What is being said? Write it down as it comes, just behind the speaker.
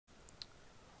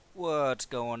What's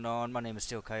going on? My name is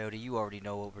still Coyote. You already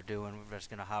know what we're doing. We're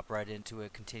just gonna hop right into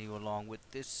it, continue along with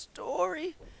this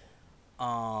story.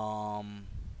 Um,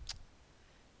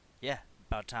 yeah,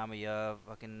 about time we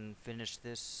fucking finish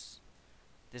this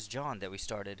John that we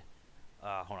started.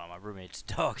 Hold on, my roommate's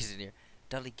dog is in here.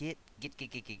 Dudley, get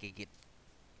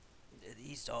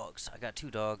these dogs. I got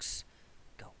two dogs.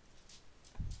 Go.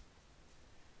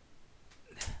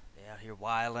 They out here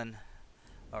wildin'.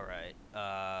 All right.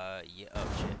 Yeah. Oh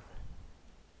shit.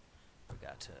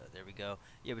 Forgot to. There we go.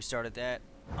 Yeah, we started that.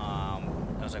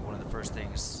 That was like one of the first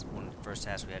tasks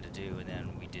we had to do, and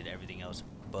then we did everything else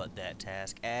but that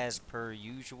task, as per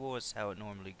usual. It's how it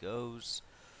normally goes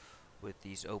with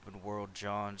these open world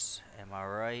Johns. Am I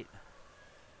right?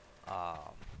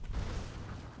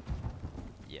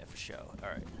 Yeah, for sure. All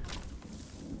right.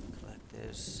 Collect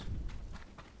this.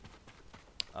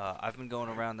 I've been going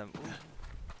around the.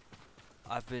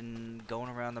 I've been going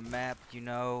around the map, you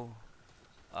know,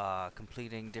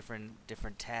 completing different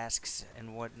tasks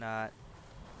and whatnot.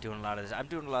 Doing a lot of this. I'm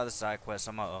doing a lot of the side quests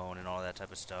on my own and all that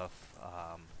type of stuff.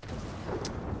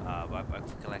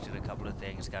 I've collected a couple of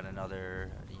things. Got another,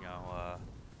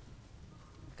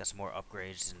 got some more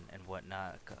upgrades and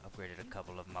whatnot. Upgraded a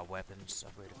couple of my weapons.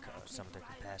 Upgraded some of their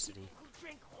capacity.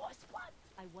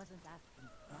 I wasn't asking.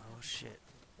 Oh shit!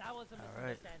 That was a All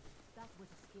right. That was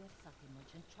a scared sucking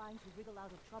merchant trying to wriggle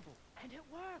out of trouble. And it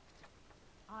worked!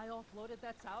 I offloaded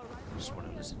that sour right Just before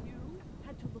wanna listen. you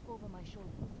had to look over my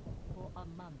shoulder for a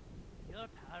month. You're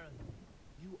paranoid.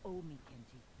 You owe me,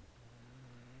 Kenji.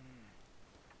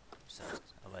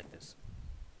 I like this.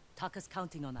 Taka's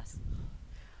counting on us.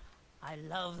 I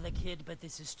love the kid, but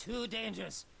this is too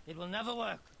dangerous. It will never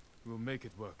work. We'll make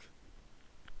it work.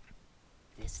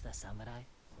 This the samurai?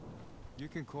 You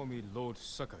can call me Lord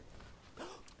Sakai.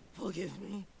 Forgive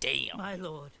me, Damn. my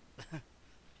lord.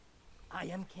 I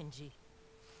am Kenji,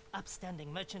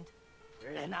 upstanding merchant,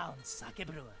 renowned sake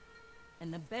brewer.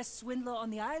 And the best swindler on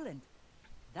the island.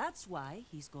 That's why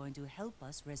he's going to help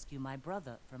us rescue my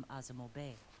brother from Azamo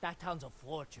Bay. That town's a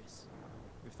fortress.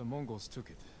 If the Mongols took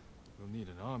it, we'll need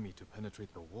an army to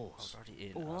penetrate the I was walls.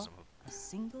 already in Or Azamo. a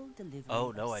single delivery.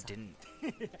 Oh no, of I sake. didn't.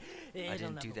 I It'll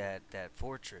didn't do never work. that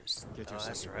fortress. Get Oh, yourself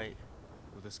that's ready. right.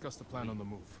 We'll discuss the plan on the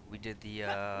move. We did the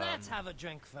Let's have a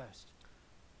drink first.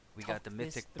 we got the talk this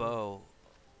mythic through. bow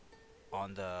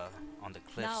on the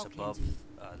cliffs Now, above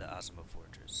Kenji. the Azamo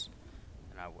fortress.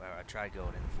 And I tried going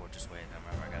in the fortress way, and I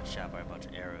remember I got shot by a bunch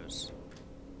of arrows.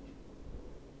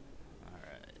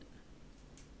 Alright.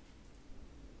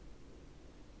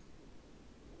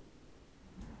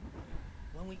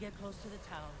 When we get close to the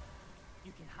town,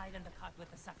 you can hide in the cart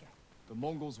with the sake. The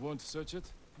Mongols won't search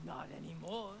it? Not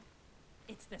anymore.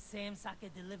 It's the same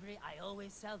sake delivery I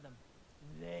always sell them.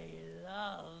 They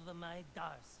love my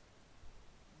dars.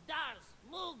 Dars,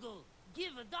 Mogul,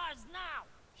 give a dars now!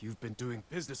 You've been doing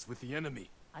business with the enemy.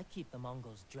 I keep the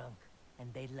Mongols drunk,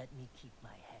 and they let me keep my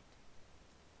head.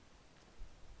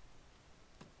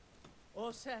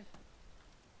 All set.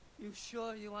 You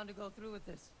sure you want to go through with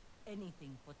this?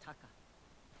 Anything for Taka.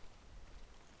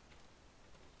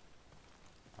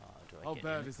 Do I How get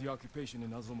bad in? is the occupation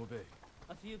in Azamo Bay?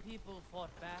 A few people fought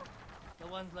back. The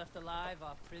ones left alive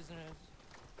are prisoners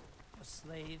or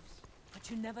slaves. But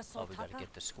you never saw Oh, we Taka? gotta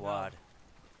get the squad.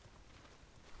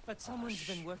 But someone's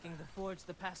been working the forge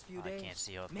the past few I days. can't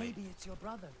see off. Maybe it's your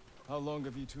brother. How long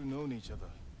have you two known each other?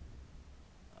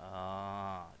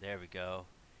 Ah, there we go.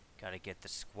 Gotta get the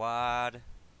squad.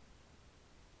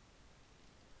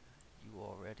 You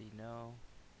already know.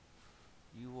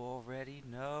 You already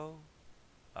know.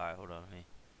 Alright, hold on, me.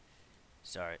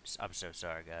 Sorry, I'm so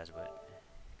sorry, guys, but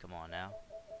come on now.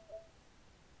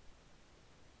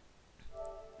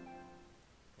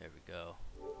 There we go.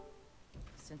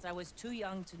 Since I was too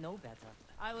young to know better.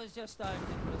 I was just starting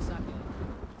to brew sake.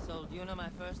 Sold Yuna my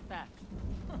first batch.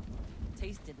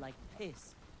 Tasted like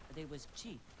piss, but it was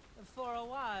cheap. For a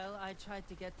while, I tried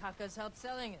to get Taka's help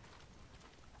selling it.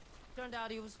 Turned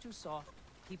out he was too soft.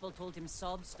 People told him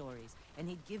sob stories, and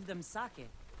he'd give them sake,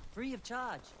 free of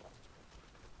charge.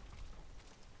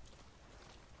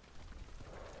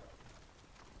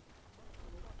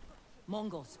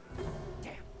 Mongols.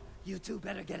 Damn, you two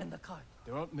better get in the cart.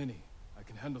 There aren't many. I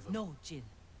can handle them. No, Jin.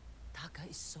 Taka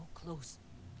is so close.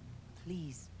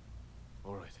 Please.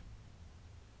 All right.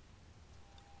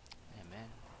 Hey, man.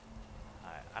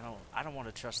 Alright, I don't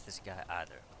want to trust this guy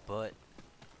either, but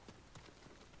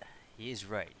he is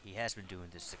right. He has been doing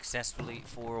this successfully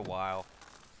for a while.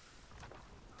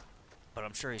 But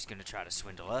I'm sure he's gonna try to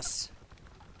swindle us.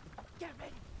 Get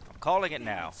ready. I'm calling it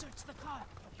now. Search the cart.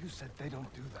 You said they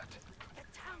don't do that. The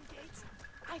town gates.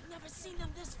 I've never seen them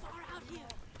this far out here.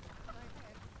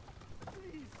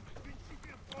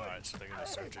 Alright, so they're gonna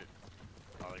search it.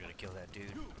 Oh, they're gonna kill that dude.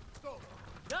 Oh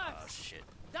Dars! shit.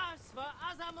 Dars for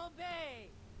Azamo Bay!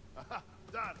 Aha,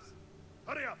 Dars!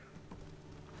 Hurry up!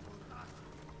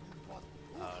 Oh,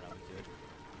 no, we good.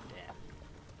 Damn.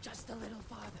 Just a little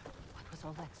farther. What was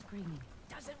all that screaming?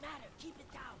 Doesn't matter. Keep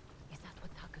it down. Is that what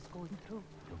Taka's going through?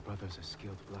 Your brother's a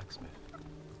skilled blacksmith.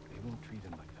 They won't treat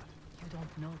him like that. You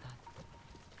don't know that.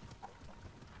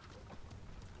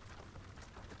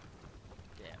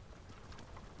 Damn.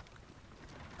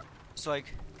 It's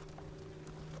like,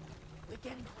 We're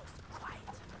getting close. Quiet.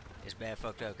 it's bad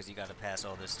fucked up because you gotta pass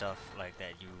all this stuff like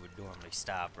that you would normally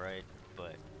stop, right?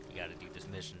 But you gotta do this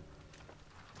mission.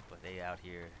 But they out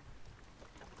here.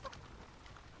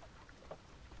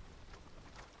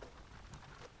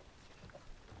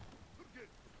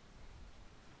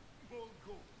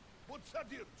 Bolgo, what's that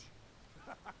dirge?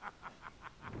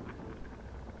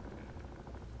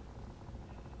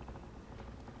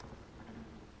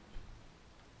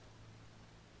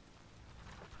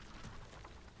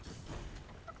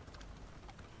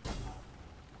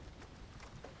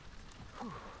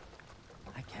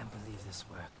 I can't believe this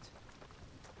worked.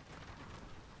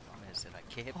 I said, I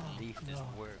can't Oh, believe this no.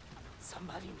 worked.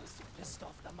 Somebody must have pissed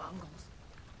off the Mongols.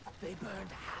 They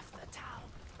burned half the town.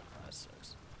 Oh, that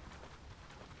sucks.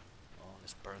 Oh,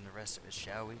 let's burn the rest of it,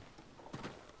 shall we?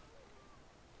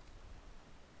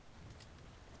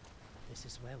 This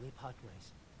is where we part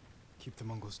ways. Keep the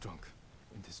Mongols drunk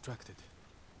and distracted.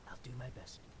 I'll do my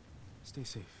best. Stay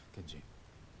safe, Genji.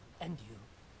 And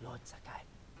you, Lord Sakai.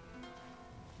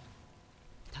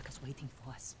 Taka's waiting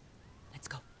for us. Let's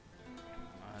go.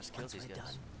 Let's kill Once these we're guys.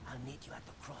 done, I'll meet you at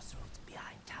the crossroads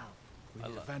behind town. We I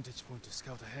need a love- vantage point to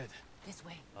scout ahead. This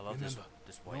way. I love Remember,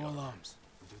 this white no armor. alarms.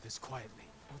 We'll do this quietly.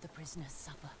 All the prisoners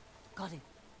suffer. Got it.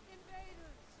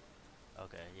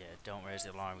 Okay, yeah, don't raise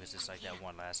the alarm because it's like that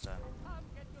one last time.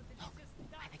 Look,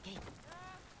 by the gate.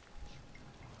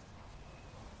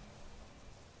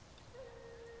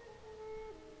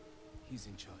 He's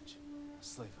in charge. A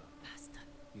slaver. Bastard.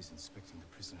 He's inspecting the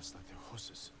prisoners like they're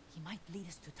horses. He might lead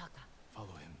us to Taka.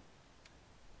 Follow him.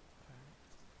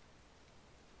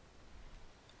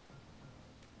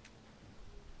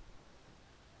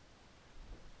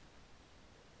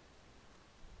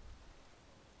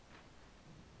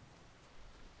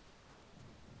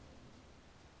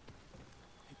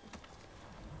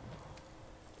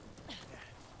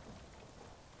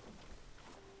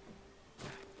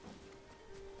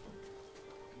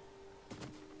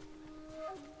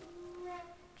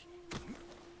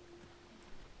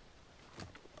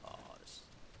 Oh, this.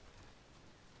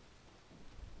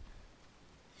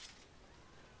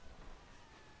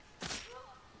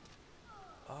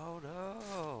 Oh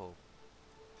no.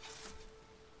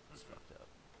 That's fucked up.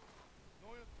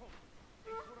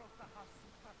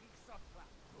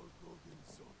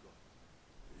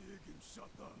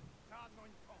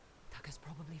 Taka's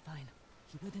probably fine.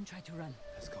 He wouldn't try to run.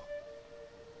 Let's go.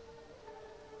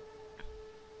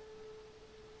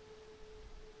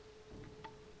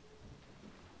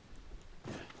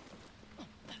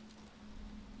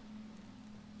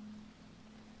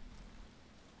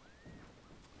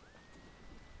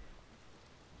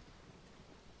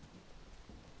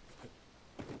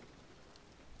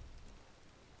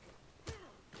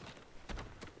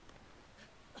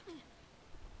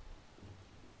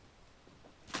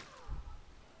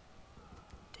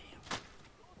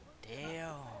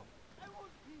 Damn.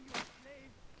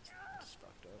 It's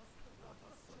fucked up.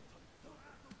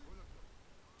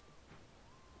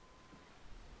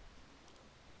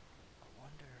 I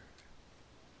wonder.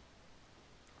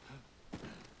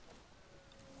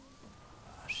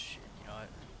 Oh shit, you know what?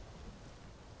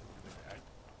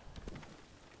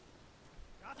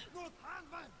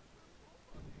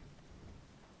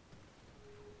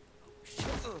 Shit.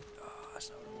 Oh, that's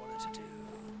not what I wanted to do.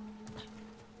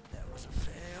 That was a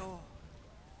fail.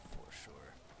 For sure.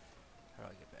 How do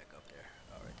I get back up there?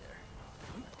 Oh, right there.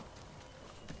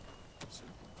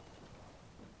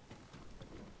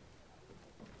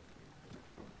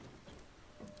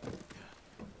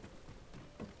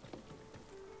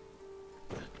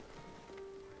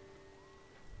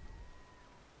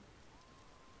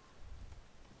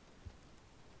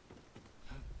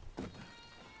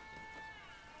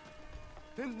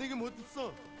 된 네가 못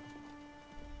있어.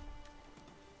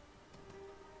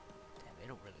 Damn, they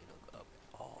don't really look up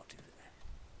at all, do they?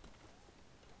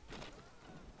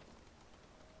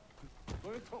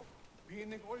 너희도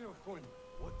비행기 올려본.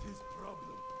 What is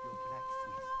problem? Your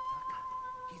blacksmith, Taka.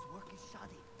 His work is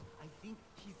shoddy. I think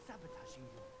he's sabotaging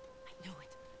you. I know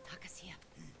it. Taka's here.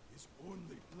 He is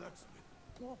only blacksmith.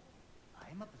 Oh,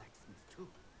 I'm a blacksmith too,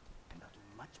 and I'll do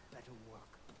much better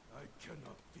work. I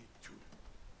cannot feed two.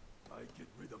 I get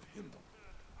rid of him,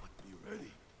 but be ready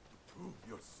to prove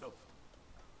yourself.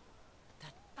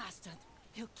 That bastard!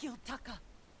 He'll kill Taka!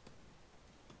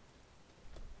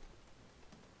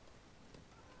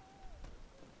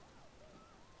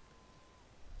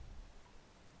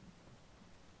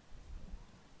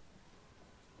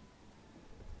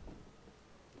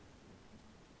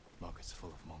 Market's full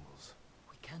of Mongols.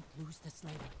 We can't lose the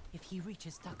slaver if he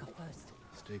reaches Taka first.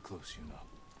 Stay close, Yuna.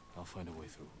 I'll find a way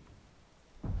through.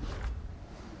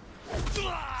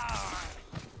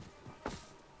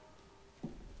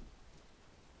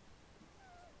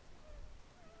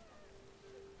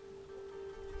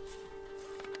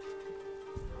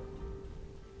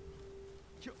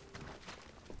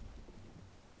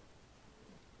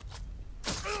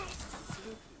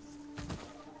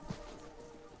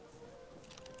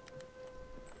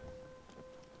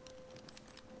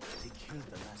 They killed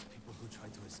the last people who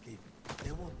tried to escape.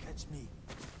 They won't catch me.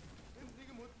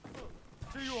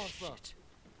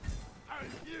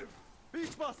 Shit.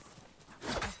 Beach bus!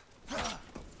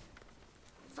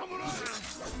 Samurai!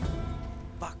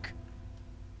 Fuck.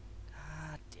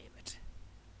 God damn it.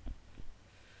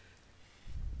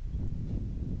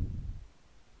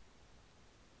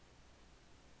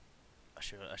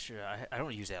 I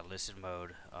don't use that listed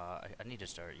mode. I need to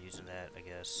start using that, I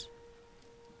guess.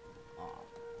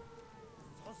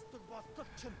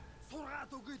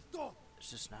 It's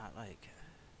just not like...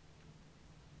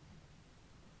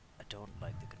 I don't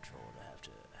like the control to have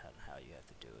to... how you have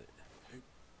to do it.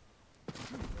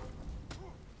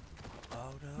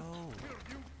 Oh no!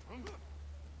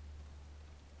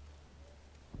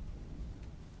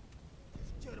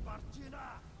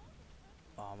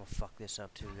 Oh, I'm gonna fuck this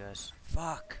up too, guys.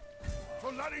 Fuck!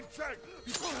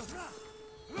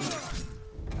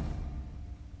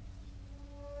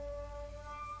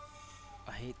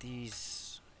 I hate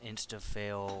these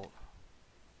insta-fail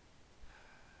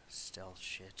stealth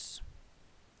shits.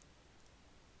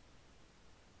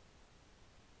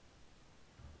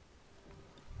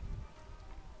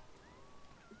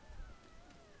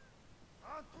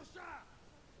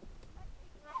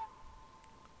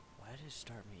 Why did it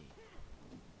start me?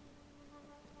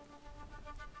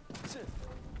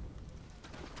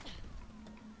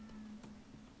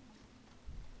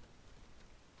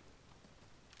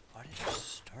 Why did it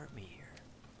start me here?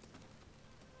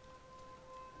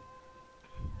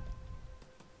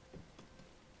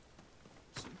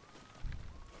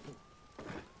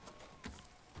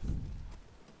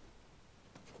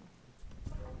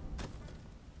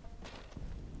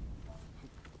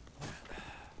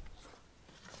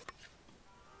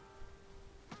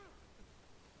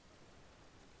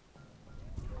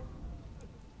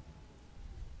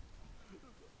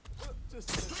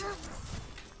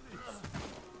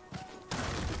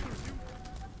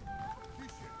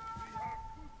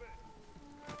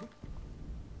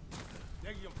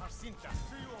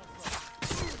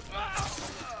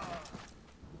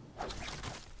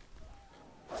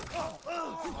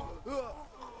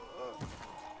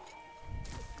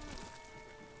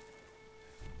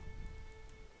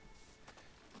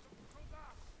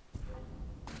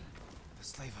 The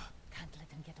slaver. Can't let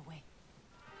him get away.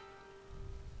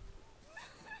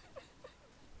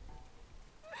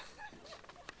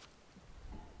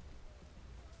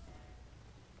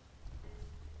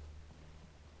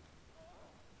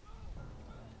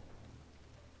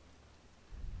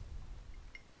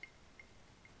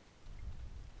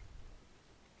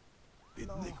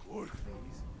 Didn't work.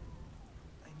 Please.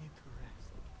 I need to rest.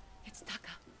 It's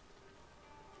Taka.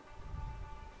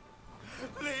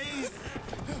 Please!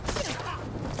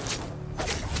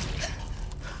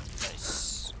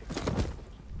 Nice.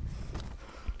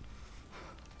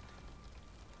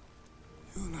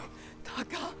 Yuna.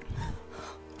 Taka!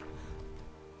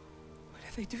 What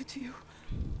did they do to you?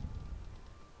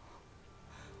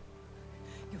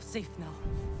 You're safe now.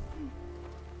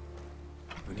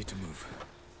 We need to move.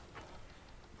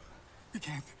 We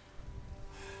can't.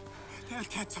 They'll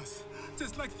catch us,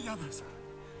 just like the others.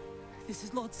 This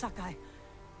is Lord Sakai.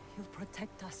 He'll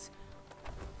protect us.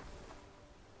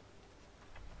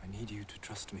 I need you to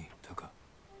trust me, Taka.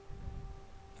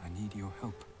 I need your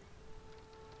help.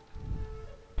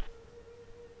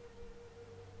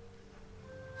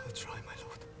 I'll try, my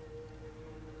lord.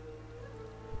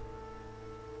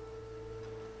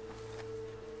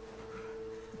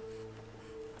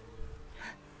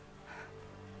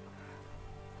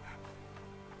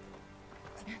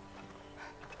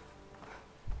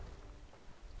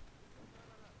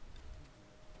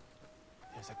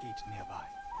 There's a gate nearby.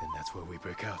 Then that's where we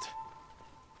break out.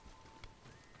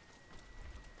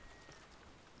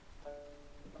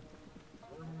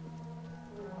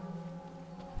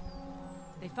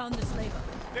 found the slaver.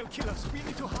 They'll kill us. We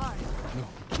need to hide. No,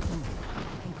 keep moving.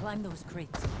 And climb those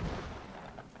crates.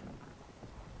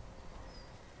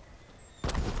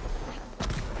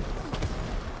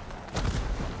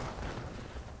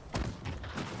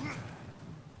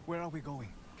 Where are we going?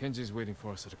 Kenji's waiting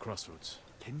for us at the crossroads.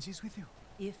 Kenji's with you?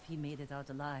 If he made it out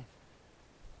alive.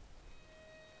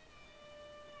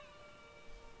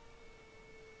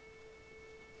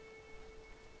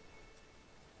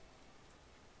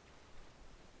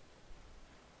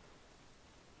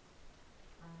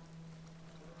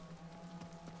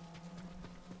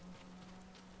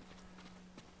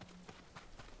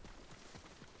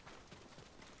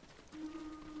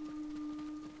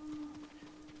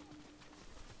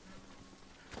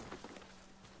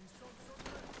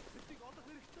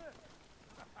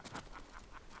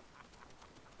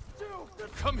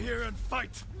 Come here and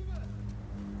fight!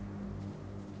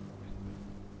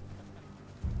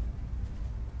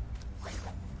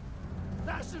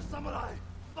 Dasher Samurai!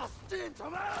 Bastin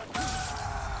Command!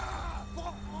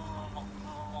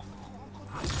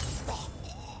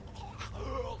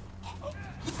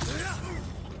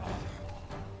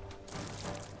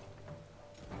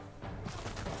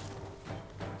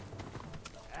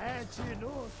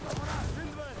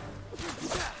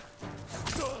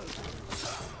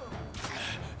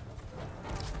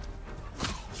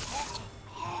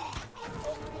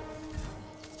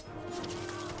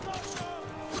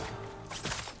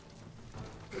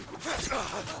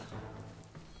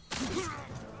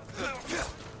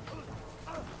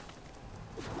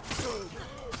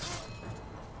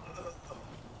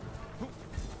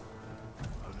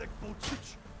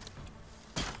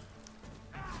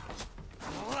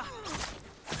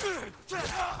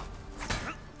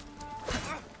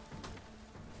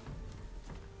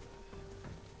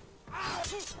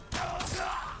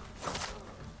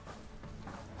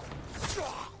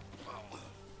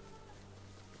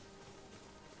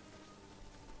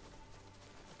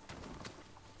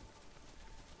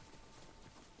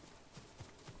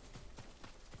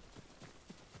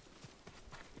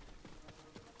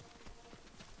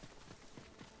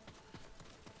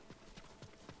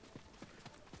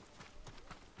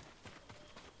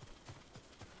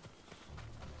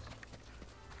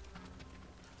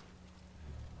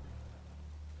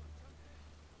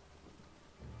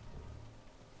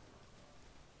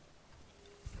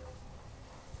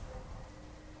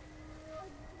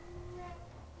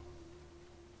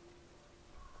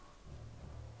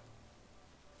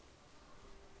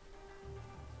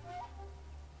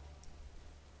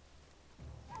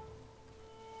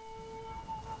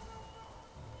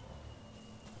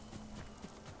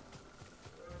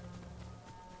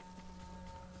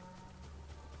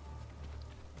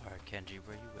 Alright, Kenji,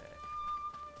 where you at?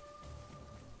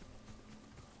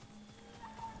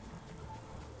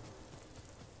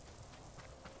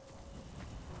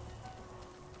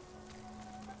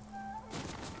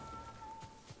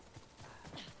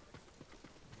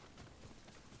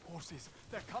 Horses,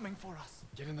 they're coming for us.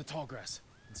 Get in the tall grass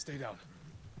and stay down.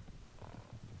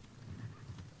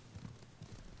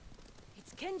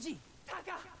 It's Kenji!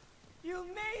 Taka! You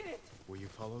made it! Were you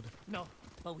followed? No,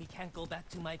 but we can't go back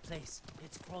to my place.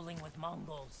 It's crawling with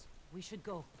Mongols. We should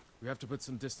go. We have to put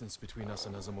some distance between us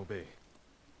and Azamo Bay.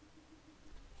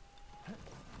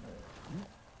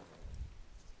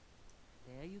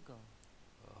 There you go.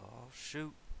 Oh,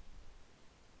 shoot.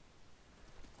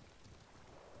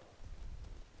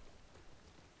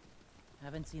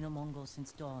 Haven't seen a Mongol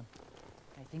since dawn.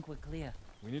 I think we're clear.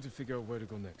 We need to figure out where to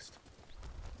go next.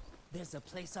 There's a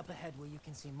place up ahead where you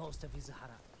can see most of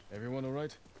Izuhara. Everyone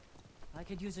alright? I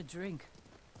could use a drink.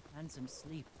 And some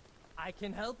sleep. I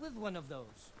can help with one of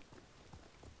those.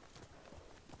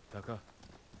 Taka,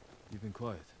 you've been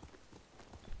quiet.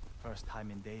 First time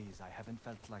in days I haven't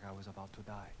felt like I was about to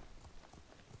die.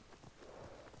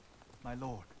 My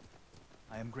lord,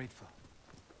 I am grateful.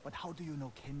 But how do you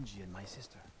know Kenji and my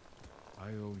sister? I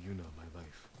owe Yuna my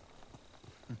life.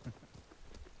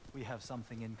 We have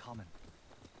something in common.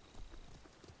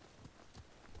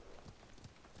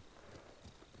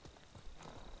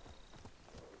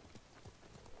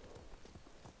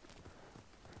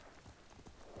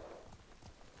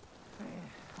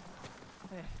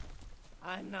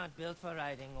 I'm not built for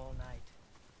riding all night.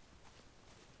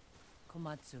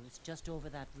 Komatsu is just over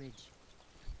that ridge.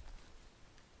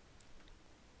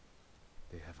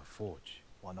 They have a forge.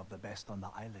 One of the best on the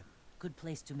island. Good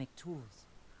place to make tools.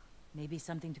 Maybe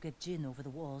something to get Jin over the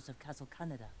walls of Castle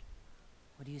Kaneda.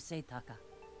 What do you say, Taka?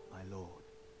 My lord,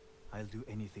 I'll do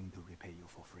anything to repay you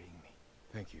for freeing me.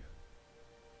 Thank you.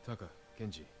 Taka,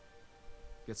 Kenji,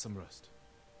 get some rest.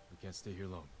 We can't stay here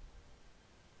long.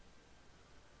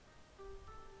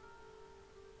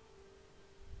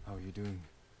 How are you doing?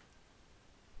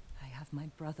 I have my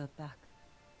brother back.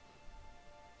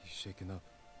 He's shaken up.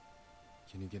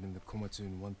 Can you get him to Komatsu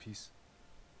in one piece?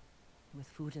 With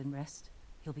food and rest,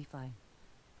 he'll be fine.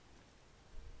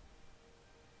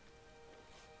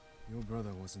 Your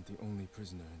brother wasn't the only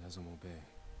prisoner in Azamo Bay.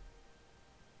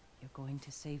 You're going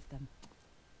to save them.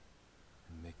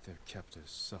 And make their captors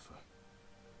suffer.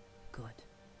 Good.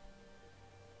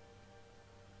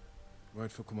 Ride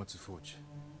for Komatsu Forge.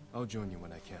 I'll join you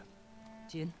when I can.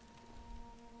 Jin.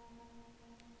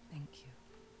 Thank you.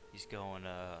 He's going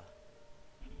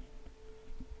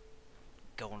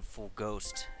full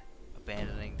ghost,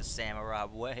 abandoning the samurai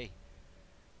way.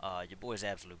 Your boy's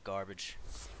absolute garbage,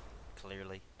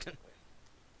 clearly.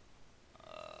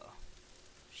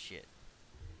 Shit.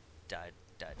 Died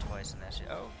twice in that shit.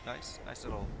 Oh, nice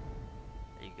little.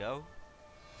 There you go.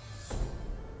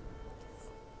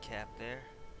 Cap there.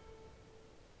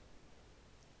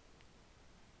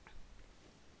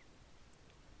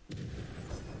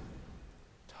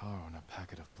 Tar on a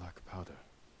packet of black powder.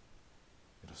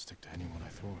 It'll stick to anyone I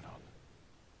throw it on.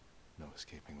 No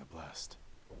escaping the blast.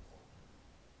 No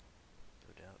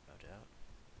doubt, no doubt.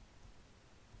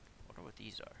 Wonder what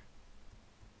these are.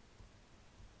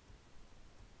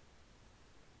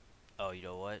 Oh, you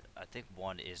know what? I think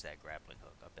one is that grappling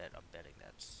hook. I'm betting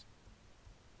that's.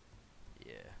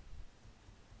 Yeah.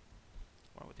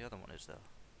 Wonder what the other one is though.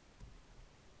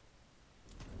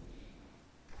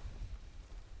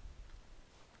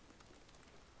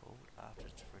 Hold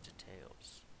options for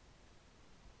details.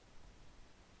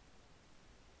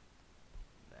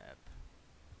 Map.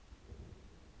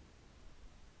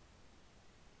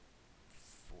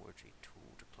 Forging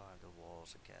tool to climb the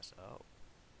walls and cast. Oh.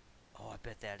 Oh, I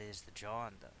bet that is the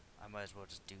John then. I might as well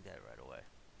just do that right away.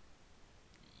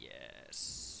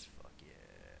 Yes. Fuck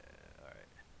yeah. Alright.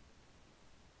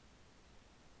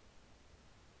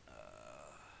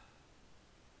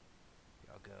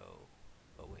 Here I'll go.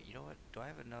 Oh wait, you know what? Do I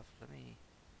have enough? Let me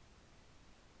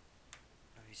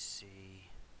see.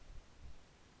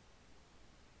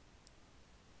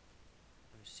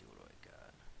 Let me see what do I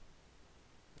got.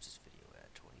 What's this video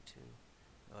at? 22?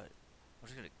 What? I'm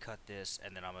just gonna cut this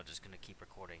and then I'm just gonna keep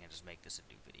recording and just make this a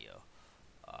new video.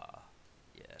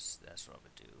 Yes, that's what I'm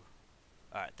gonna do.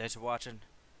 Alright, thanks for watching.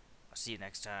 I'll see you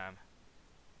next time.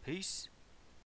 Peace.